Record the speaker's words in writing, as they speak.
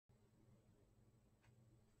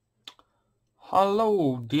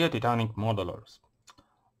Hello, dear Titanic modelers.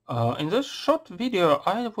 In this short video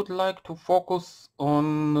I would like to focus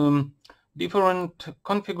on different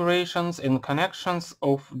configurations and connections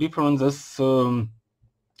of different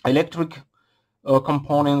electric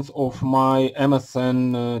components of my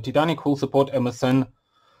MSN Titanic hull support MSN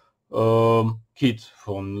kit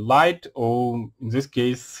from light, or in this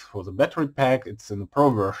case for the battery pack it's in the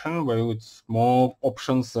Pro version where it's more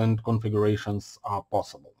options and configurations are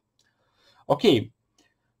possible. Okay,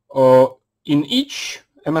 in each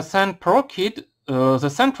MSM PRO kit, the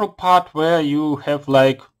central part where you have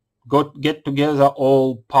get together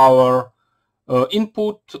all power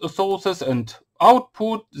input sources and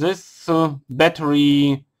output, this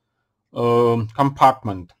battery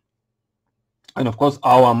compartment. And of course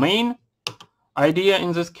our main idea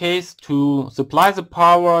in this case to supply the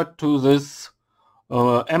power to this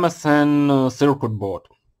MSM circuit board.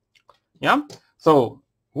 Yeah, so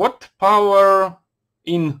what power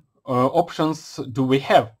in options do we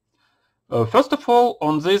have? First of all,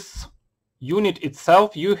 on this unit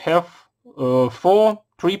itself you have 4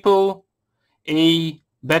 AAA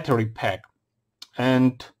battery pack,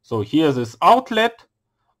 and so here this outlet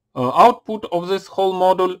output of this whole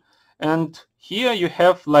module, and here you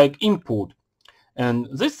have like input, and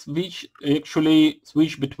this switch actually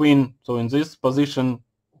switch between, so in this position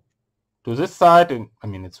to this side, and I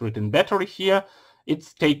mean it's written battery here,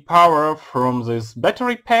 it's take power from this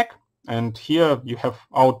battery pack, and here you have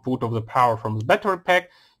output of the power from the battery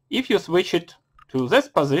pack. If you switch it to this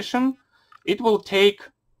position, it will take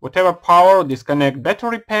whatever power, disconnect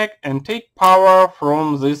battery pack and take power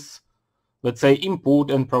from this, let's say,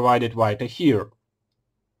 input and provide it right here.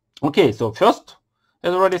 Okay, so first,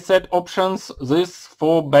 as already said, options, this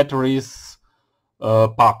 4 batteries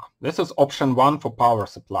pack. This is option 1 for power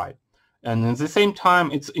supply. And at the same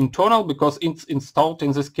time it's internal because it's installed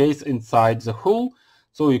in this case inside the hull,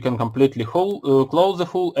 so you can completely close the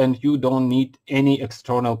hull and you don't need any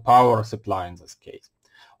external power supply in this case.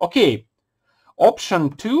 Okay,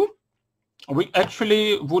 option 2 we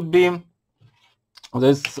actually would be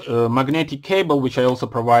this magnetic cable, which I also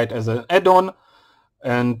provide as an add-on,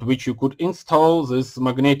 and which you could install this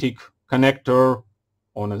magnetic connector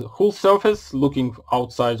on a hull surface, looking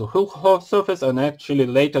outside the hull surface, and actually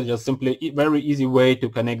later just simply very easy way to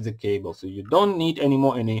connect the cable. So you don't need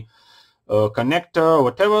anymore any connector or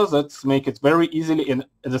whatever. That's make it very easily, and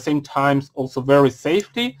at the same time also very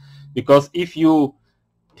safety, because if you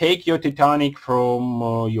take your Titanic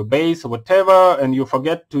from your base or whatever and you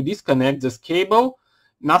forget to disconnect this cable,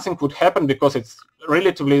 nothing could happen because it's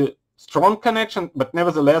relatively strong connection, but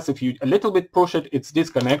nevertheless if you a little bit push it, it's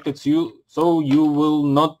disconnected, so you will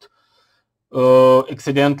not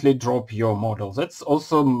accidentally drop your model. That's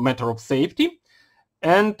also a matter of safety.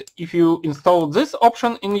 And if you install this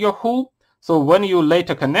option in your hull, so when you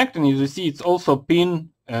later connect, and you see it's also pin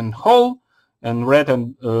and hole and red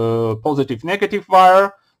and positive negative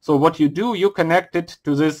wire, so what you do, you connect it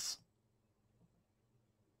to this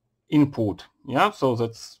input. Yeah, so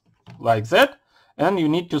that's like that. And you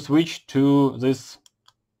need to switch to this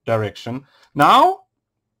direction. Now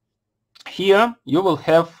here you will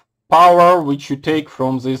have power which you take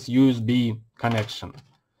from this USB connection.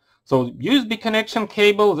 So USB connection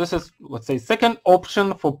cable, this is, let's say, second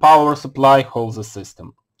option for power supply whole the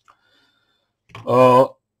system.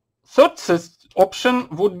 Third option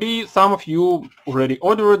would be, some of you already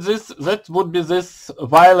ordered this, that would be this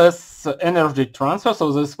wireless energy transfer,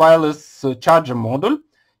 so this wireless charger module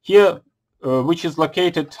here, which is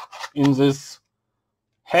located in this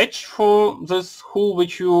hatch for this hull,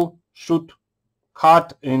 which you should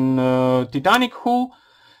cut in Titanic hull,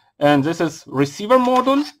 and this is receiver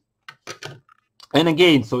module. And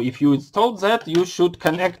again, so if you install that, you should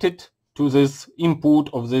connect it to this input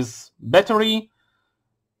of this battery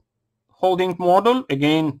holding module.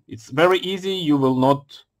 Again, it's very easy, you will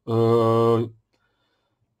not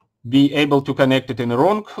be able to connect it in the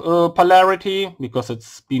wrong polarity because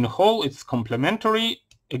it's pin hole, it's complementary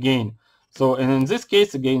again. So, and in this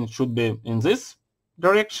case again it should be in this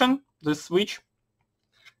direction, this switch,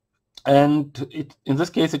 and in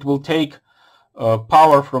this case it will take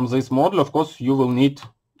power from this module. Of course you will need,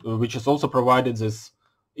 which is also provided, this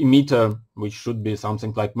emitter, which should be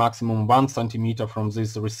something like maximum 1 centimeter from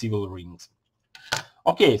these receiver rings.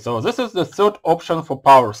 Okay, so this is the third option for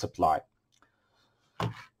power supply.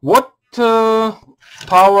 What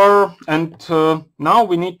power, and now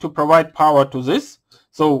we need to provide power to this.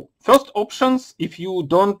 So first options, if you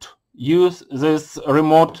don't use this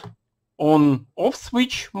remote on off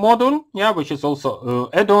switch module, yeah, which is also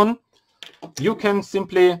add-on, you can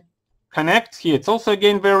simply connect here. It's also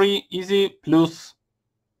again very easy, plus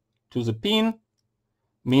to the pin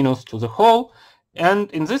minus to the whole,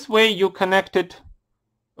 and in this way you connected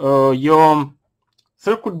your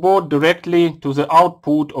circuit board directly to the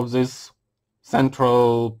output of this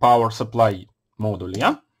central power supply module.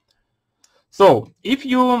 Yeah. So if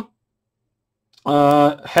you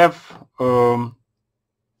have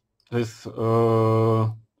this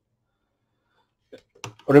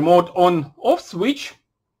remote on-off switch,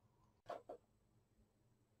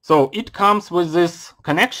 so it comes with this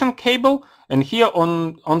connection cable, and here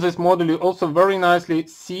on this module you also very nicely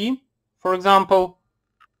see, for example,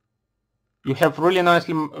 you have really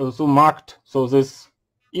nicely so marked, so this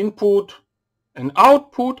input and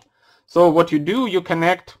output. So what you do, you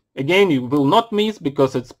connect, again you will not miss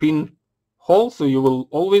because it's pin hole, so you will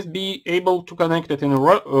always be able to connect it in a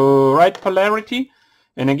right polarity,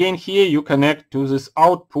 and again here you connect to this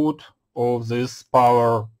output of this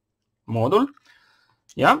power module.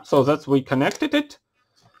 Yeah, so that's we connected it,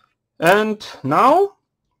 and now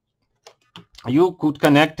you could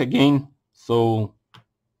connect again, so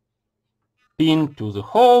pin to the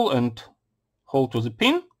hole and hole to the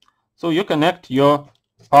pin, so you connect your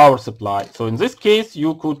power supply. So in this case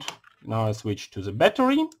you could now switch to the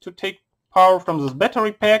battery to take power from this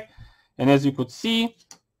battery pack, and as you could see,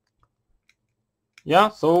 yeah,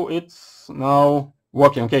 so it's now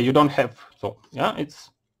working. Okay, you don't have, so yeah, it's,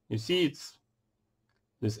 you see, it's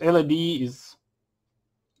this LED is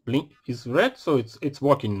red, so it's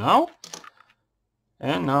working now,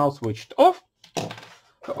 and now switched off.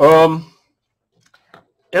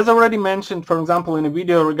 As already mentioned, for example, in a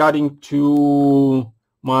video regarding to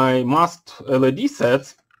my Masts LED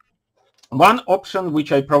sets, one option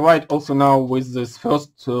which I provide also now with this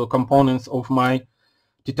first components of my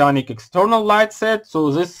Titanic external light set,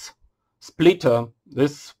 so this splitter,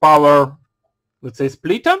 this power, let's say,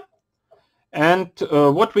 splitter, and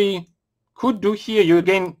what we could do here, you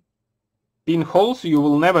again pin hole, so you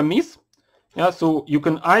will never miss. Yeah, so you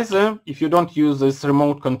can either, if you don't use this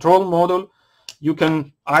remote control module, you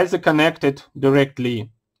can either connect it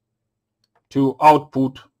directly to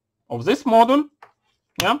output of this module,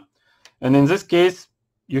 yeah, and in this case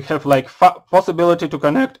you have like possibility to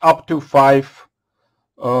connect up to 5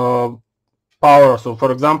 power. So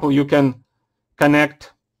for example, you can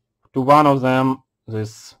connect to one of them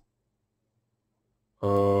this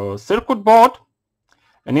circuit board,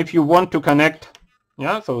 and if you want to connect,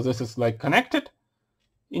 yeah, so this is like connected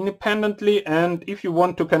independently, and if you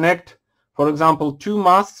want to connect, for example, 2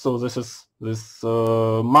 masts, so this is this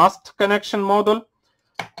mast connection module,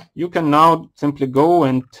 you can now simply go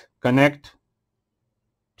and connect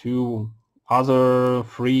to other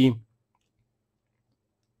 3,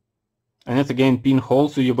 and it's again pin hole,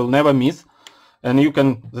 so you will never miss, and you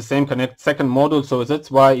can the same connect second module. So that's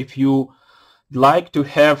why if you like to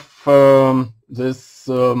have this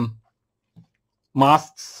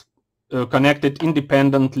masts connected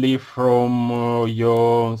independently from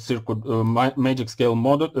your circuit magic scale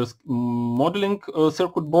modeling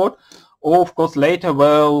circuit board, or of course later,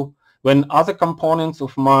 well, when other components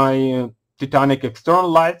of my Titanic external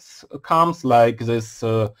lights comes, like this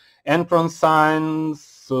entrance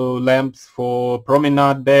signs, lamps for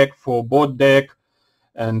promenade deck, for boat deck,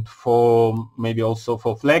 and for maybe also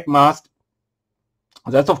for flag mast,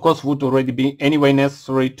 that of course would already be anyway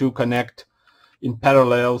necessary to connect in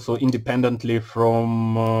parallel, so independently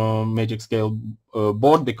from magic scale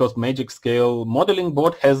board, because magic scale modeling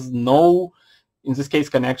board has no, in this case,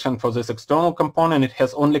 connection for this external component. It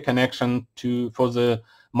has only connection for the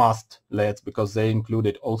Masts LEDs, because they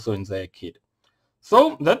included also in their kit.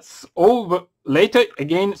 So that's all later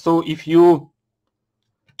again. So if you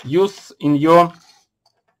use in your,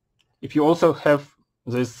 if you also have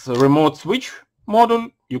this remote switch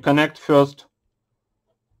module, you connect first,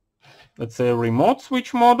 let's say, remote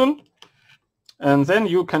switch module, and then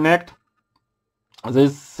you connect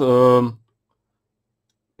this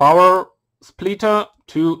power splitter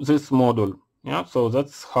to this module. Yeah, so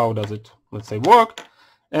that's how does it, let's say, work.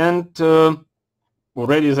 And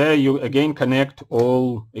already there you again connect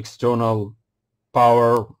all external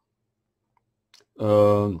power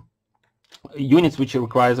units which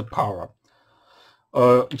requires a power.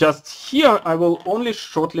 Just here I will only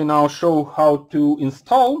shortly now show how to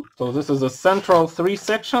install. So this is a central 3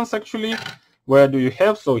 sections actually. Where do you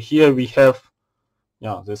have? So here we have,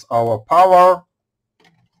 yeah, this our power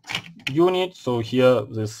unit. So here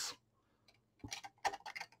this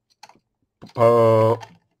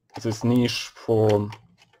niche for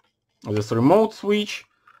this remote switch.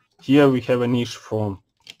 Here we have a niche for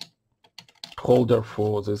holder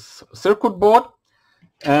for this circuit board.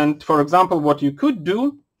 And for example, what you could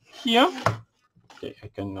do here, okay, I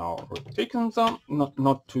can now rotate them,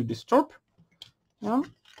 not to disturb. Yeah.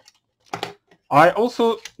 I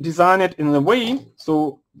also design it in a way,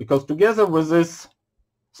 so because together with this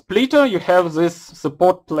splitter you have this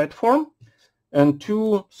support platform and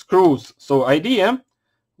 2 screws. So idea,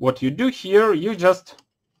 what you do here, you just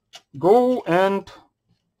go and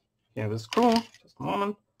have a screw, just a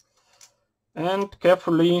moment, and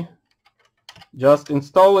carefully just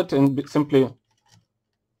install it and simply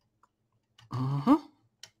I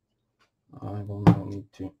will now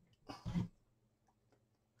need to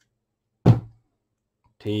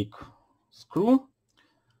take screw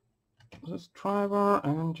this driver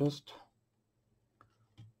and just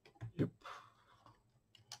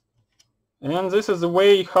and this is the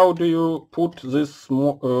way how do you put this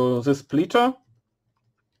this splitter.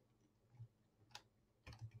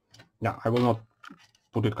 Yeah, I will not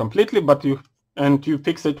put it completely, but you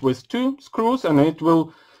fix it with 2 screws, and it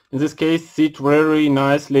will in this case sit very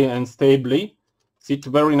nicely and stably.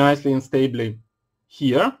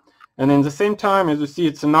 Here, and in the same time, as you see,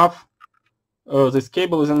 it's enough. This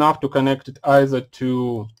cable is enough to connect it either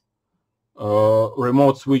to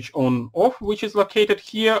remote switch on off, which is located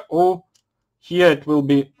here, or here it will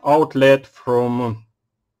be outlet from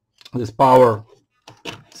this power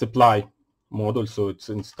supply module, so it's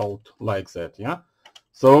installed like that. Yeah,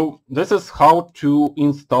 so this is how to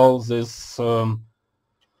install this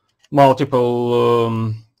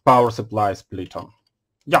multiple power supply splitter.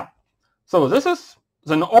 Yeah, so this is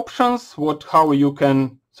the options, how you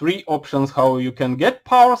can 3 options how you can get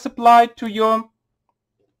power supply to your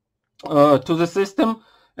to the system,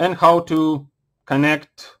 and how to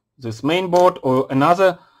connect this main board or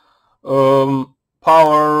another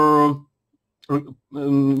power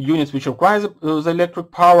units which require the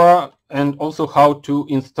electric power, and also how to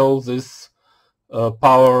install this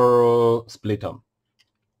power splitter.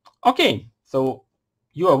 Okay, so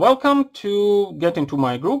you are welcome to get into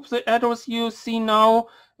my group, the address you see now,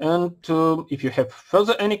 and if you have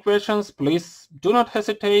further any questions, please do not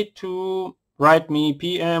hesitate to write me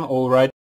PM or write